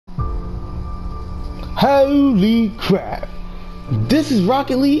Holy crap. This is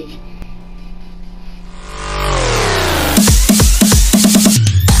Rocket League?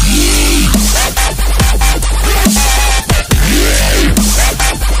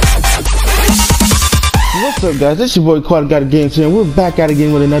 What's up guys, it's your boy QuadGodGamez here, and we're back at it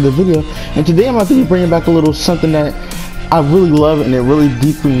again with another video. And today I'm about to be bringing back a little something that I really love, and it really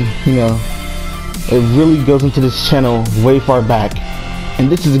deeply, it really goes into this channel way far back.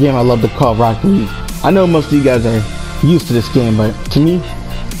 And this is a game I love to call Rocket League. I know most of you guys are used to this game, but to me,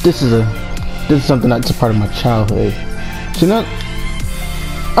 this is something that's a part of my childhood. So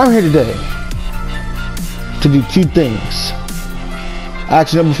I'm here today to do two things.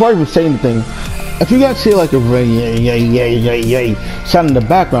 Actually, before I even say anything, if you guys hear like a yay sound in the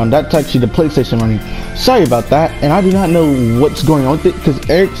background, that's actually the PlayStation running. Sorry about that, and I do not know what's going on with it, because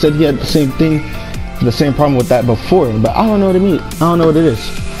Eric said he had the same problem with that before, but I don't know what it means. I don't know what it is,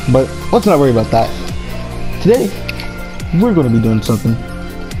 but let's not worry about that. Today, we're going to be doing something,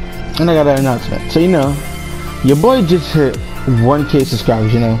 and I got an announcement. So your boy just hit 1K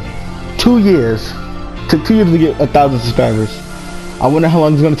subscribers. 2 years. Took 2 years to get 1,000 subscribers. I wonder how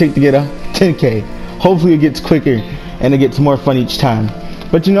long it's going to take to get a 10K. Hopefully it gets quicker and it gets more fun each time.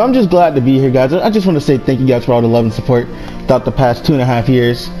 But I'm just glad to be here, guys. I just want to say thank you guys for all the love and support throughout the past 2.5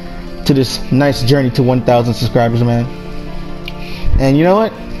 years to this nice journey to 1,000 subscribers, man. And you know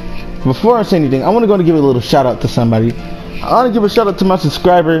what? Before I say anything, I want to go and give a little shout out to somebody. I want to give a shout out to my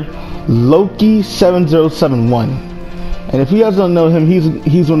subscriber Loki7071. And if you guys don't know him,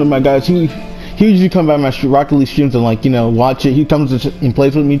 he's one of my guys. He usually come by my Rocket League streams and watch it. He comes and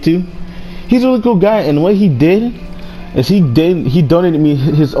plays with me too. He's a really cool guy, and what he did is he donated me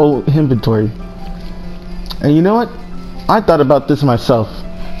his old inventory. And you know what? I thought about this myself,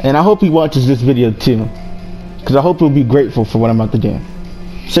 and I hope he watches this video too, because I hope he'll be grateful for what I'm about to do.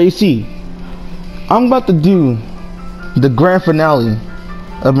 So you see, I'm about to do the grand finale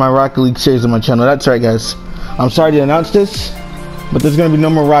of my Rocket League series on my channel. That's right, guys. I'm sorry to announce this, but there's gonna be no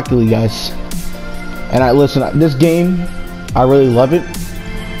more Rocket League, guys. And listen, this game, I really love it,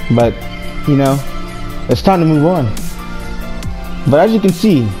 but it's time to move on. But as you can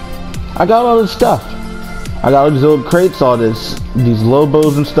see, I got all this stuff. I got all these old crates, all these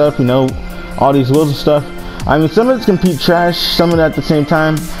Lobos and stuff, all these wheels and stuff. I mean, some of it's complete trash, some of it at the same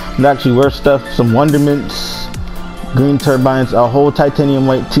time is actually worth stuff. Some Wonderments, green turbines, a whole titanium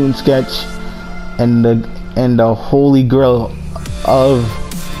white tune sketch, and the holy grail of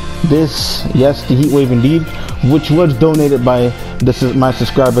this, yes, the heat wave indeed, which was donated by my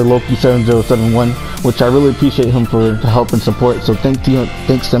subscriber Loki7071, which I really appreciate him for the help and support. So thanks to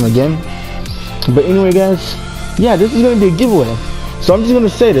him again. But anyway, guys, yeah, this is gonna be a giveaway. So I'm just gonna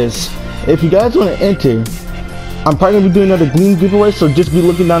say this: if you guys want to enter, I'm probably gonna be doing another Gleam giveaway. So just be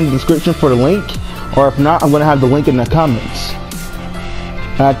looking down in the description for the link, or if not, I'm gonna have the link in the comments.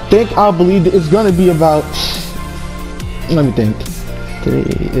 And I believe that it's gonna be about. Let me think. Today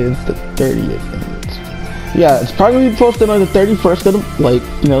is the 30th. Yeah, it's probably gonna be posted on the 31st of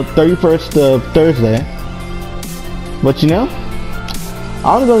 31st of Thursday. But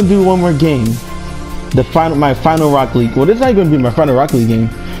I'm gonna do one more game. My final Rocket League. Well, this is not gonna be my final Rocket League game,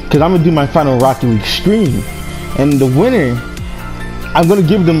 because I'm gonna do my final Rocket League stream. And the winner, I'm gonna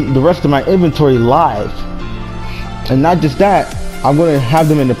give them the rest of my inventory live. And not just that, I'm gonna have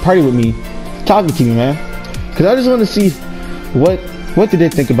them in the party with me, talking to me, man. Because I just want to see what do they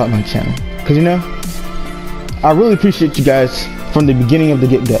think about my channel. Because I really appreciate you guys from the beginning of the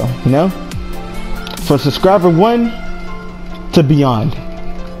get-go. From subscriber 1 to beyond.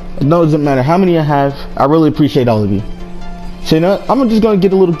 It doesn't matter how many I have. I really appreciate all of you. So I'm just gonna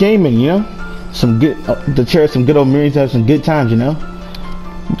get a little game in. Some good to share some good old memories, have some good times.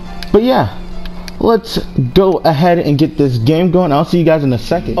 But yeah, let's go ahead and get this game going. I'll see you guys in a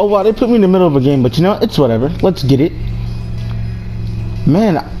second. Oh wow, they put me in the middle of a game, but it's whatever. Let's get it.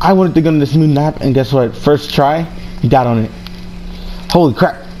 Man, I wanted to go on this new map, and guess what? First try, you got on it. Holy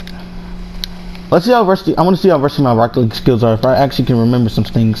crap. Let's see how rusty. I want to see how rusty my Rocket League skills are, if I actually can remember some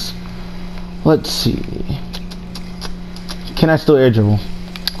things. Let's see. Can I still air dribble?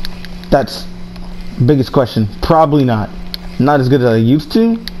 That's the biggest question. Probably not. Not as good as I used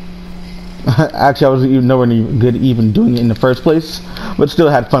to. Actually, I wasn't even nowhere near good even doing it in the first place, but still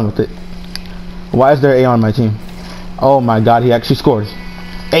had fun with it. Why is there A on my team? Oh my god, he actually scored.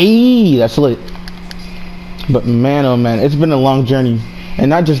 Hey, that's lit. But man, oh man, it's been a long journey. And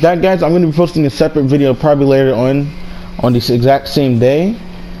not just that, guys, I'm going to be posting a separate video probably later on this exact same day.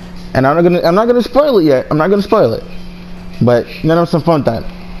 And I'm not gonna spoil it yet. I'm not gonna spoil it. But have some fun with that.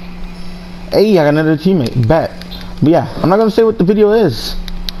 Hey, I got another teammate. Bet. But yeah, I'm not gonna say what the video is.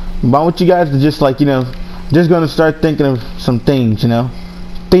 But I want you guys to just like, you know, just gonna start thinking of some things, you know,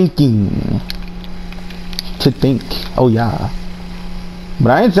 thinking to think. Oh yeah,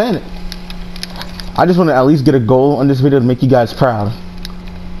 but I ain't saying it. I just want to at least get a goal on this video to make you guys proud.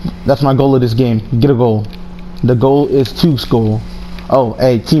 That's my goal of this game. Get a goal. The goal is to score. Oh,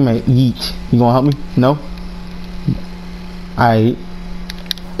 hey, teammate, yeet. You gonna help me? No? Alright.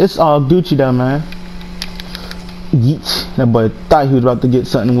 It's all Gucci though, man. Yeet. That boy thought he was about to get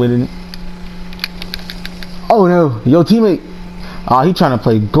something with it. Oh no, yo teammate. Oh, he trying to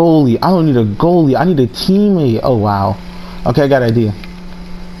play goalie. I don't need a goalie. I need a teammate. Oh wow. Okay, I got an idea.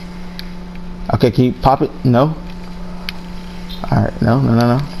 Okay, can you pop it? No. Alright,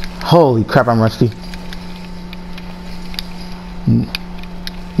 no. Holy crap, I'm rusty.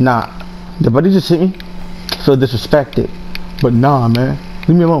 Nah. Did buddy just hit me? Feel disrespected. But nah, man.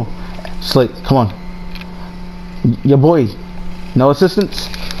 Leave me alone. Slate, come on. Your boy. No assistance?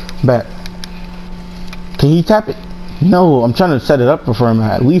 Bet. Can he tap it? No, I'm trying to set it up for him.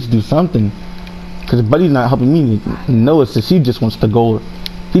 At least do something. Because buddy's not helping me. No assist. He just wants the goal.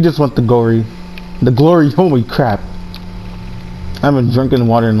 He just wants the glory. The glory. Holy crap. I haven't drinking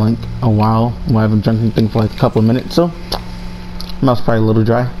water in like a while. Well, I haven't drank anything for like a couple of minutes, so mouth's probably a little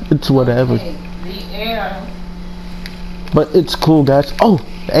dry. It's whatever. Okay, the air. But it's cool, guys. Oh,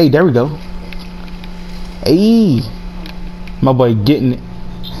 hey, there we go. Hey, my boy getting it.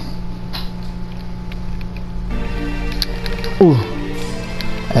 Ooh.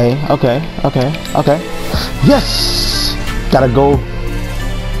 Hey, okay. Yes! Gotta go.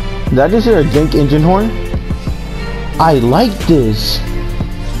 Did I just hear a jank engine horn? I like this.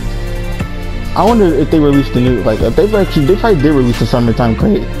 I wonder if they released the new, like, if they probably did release the summertime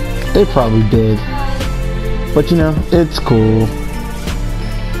crate. They probably did. But you know, it's cool.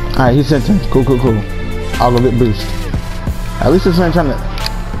 Alright, he's sent him. Cool. I'll go get boost. At least it's not trying to.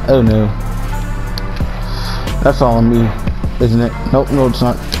 Oh no. That's all on me, isn't it? Nope, no, it's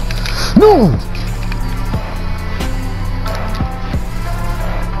not. No!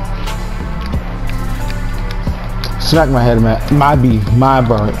 Smack my head, man. My bad,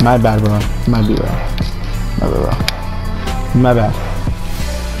 bro. My bad.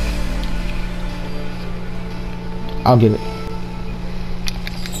 I'll get it.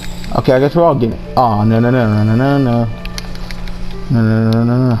 Okay, I guess we're all getting it. Oh, no.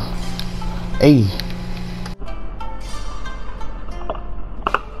 No. Hey.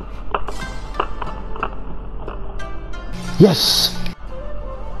 Yes.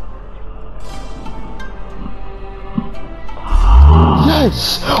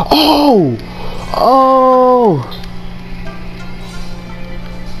 Yes. Oh.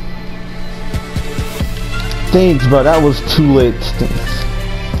 Thanks, bro. That was too late. Thanks.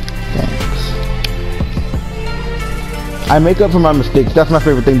 I make up for my mistakes. That's my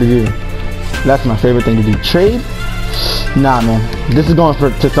favorite thing to do. Trade? Nah, man. This is going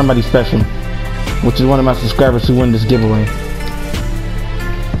to somebody special, which is one of my subscribers who won this giveaway.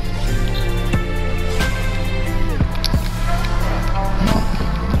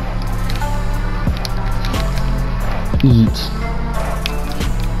 Eat.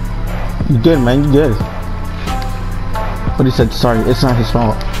 You good, man? You good? But he said sorry. It's not his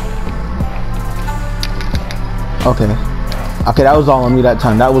fault. Okay, that was all on me that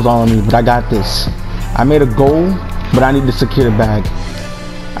time. But I got this. I made a goal, but I need to secure the bag.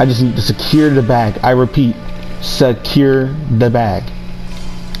 I just need to secure the bag. I repeat, secure the bag.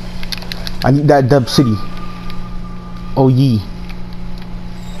 I need that dub city. Oh yee.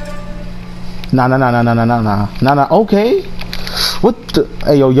 Nah. Okay. What the?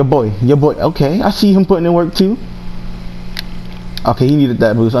 Hey yo, your boy. Okay, I see him putting in work too. Okay, he needed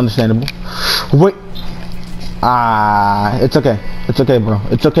that boost. Understandable. Wait. It's okay, bro.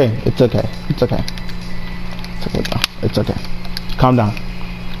 It's okay, bro. Calm down.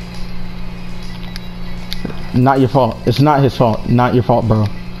 Not your fault. It's not his fault. Not your fault, bro.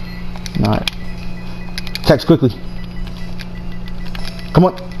 Not. Text quickly. Come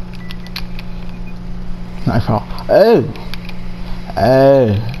on. Not your fault.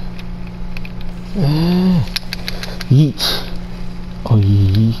 Yeet. Oh,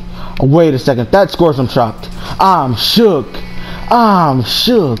 yee. Oh, wait a second. That scores, I'm shocked. I'm shook.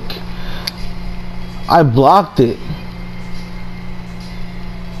 I blocked it.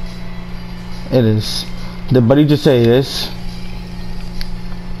 It is. Did buddy just say this?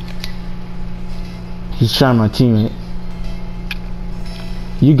 He's trying my teammate.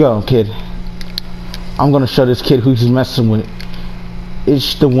 You go, kid. I'm gonna show this kid who he's messing with.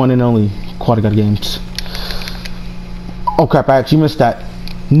 It's the one and only QuadGodGamez. Oh crap, I actually missed that.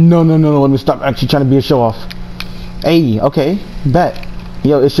 No, let me stop actually trying to be a show off. Hey, okay, bet.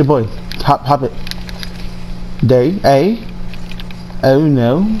 Yo, it's your boy. Hop it. Day. A. Oh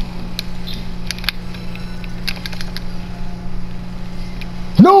no.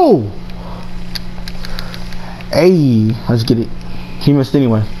 No! Hey, let's get it. He missed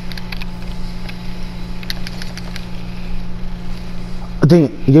anyway. Dang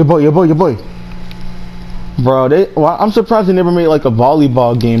it. Your boy. Bro, I'm surprised they never made like a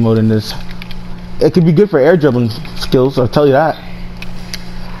volleyball game mode in this. It could be good for air dribbling skills, I'll tell you that.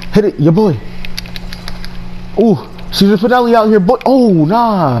 Hit it, your boy. Ooh, season finale out here, boy. Oh,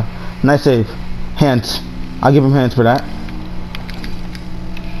 nah. Nice save. Hands. I'll give him hands for that.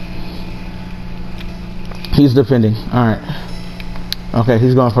 He's defending. Alright. Okay,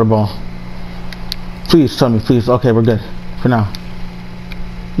 he's going for the ball. Please tell me, please. Okay, we're good. For now.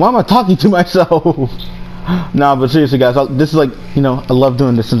 Why am I talking to myself? Nah, but seriously, guys, this is like, you know, I love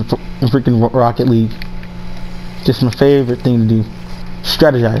doing this in freaking Rocket League. Just my favorite thing to do.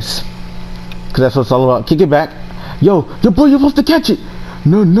 Strategize. Because that's what it's all about. Kick it back. Yo, your boy, you're supposed to catch it.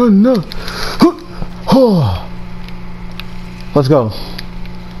 No. Let's go.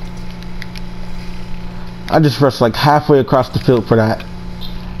 I just rushed like halfway across the field for that.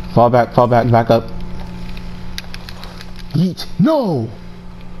 Fall back, back up. Yeet. No!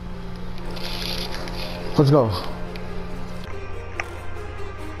 Let's go.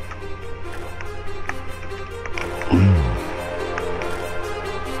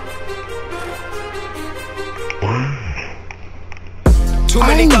 Too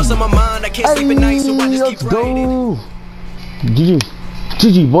many thoughts on my mind, I can't sleep at night, so I just keep writing.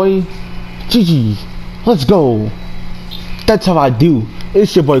 GG, boy. GG. Let's go. That's how I do.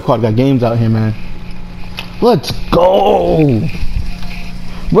 It's your boy QuadGodGamez out here, man. Let's go.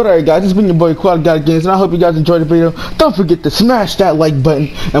 But alright, guys, it's been your boy QuadGodGamez, and I hope you guys enjoyed the video. Don't forget to smash that like button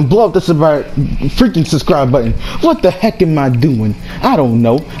and blow up the freaking subscribe button. What the heck am I doing? I don't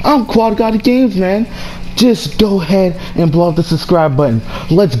know. I'm QuadGodGamez, man. Just go ahead and blow up the subscribe button.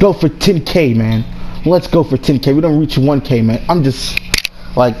 Let's go for 10K, man. Let's go for 10K. We don't reach 1K, man. I'm just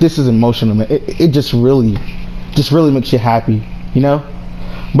like, this is emotional, man. It just really makes you happy, you know?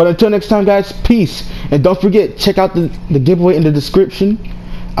 But until next time, guys, peace. And don't forget, check out the giveaway in the description.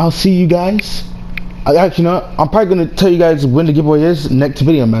 I'll see you guys. Actually, no, I'm probably going to tell you guys when the giveaway is next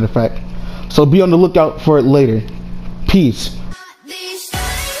video, matter of fact. So be on the lookout for it later. Peace.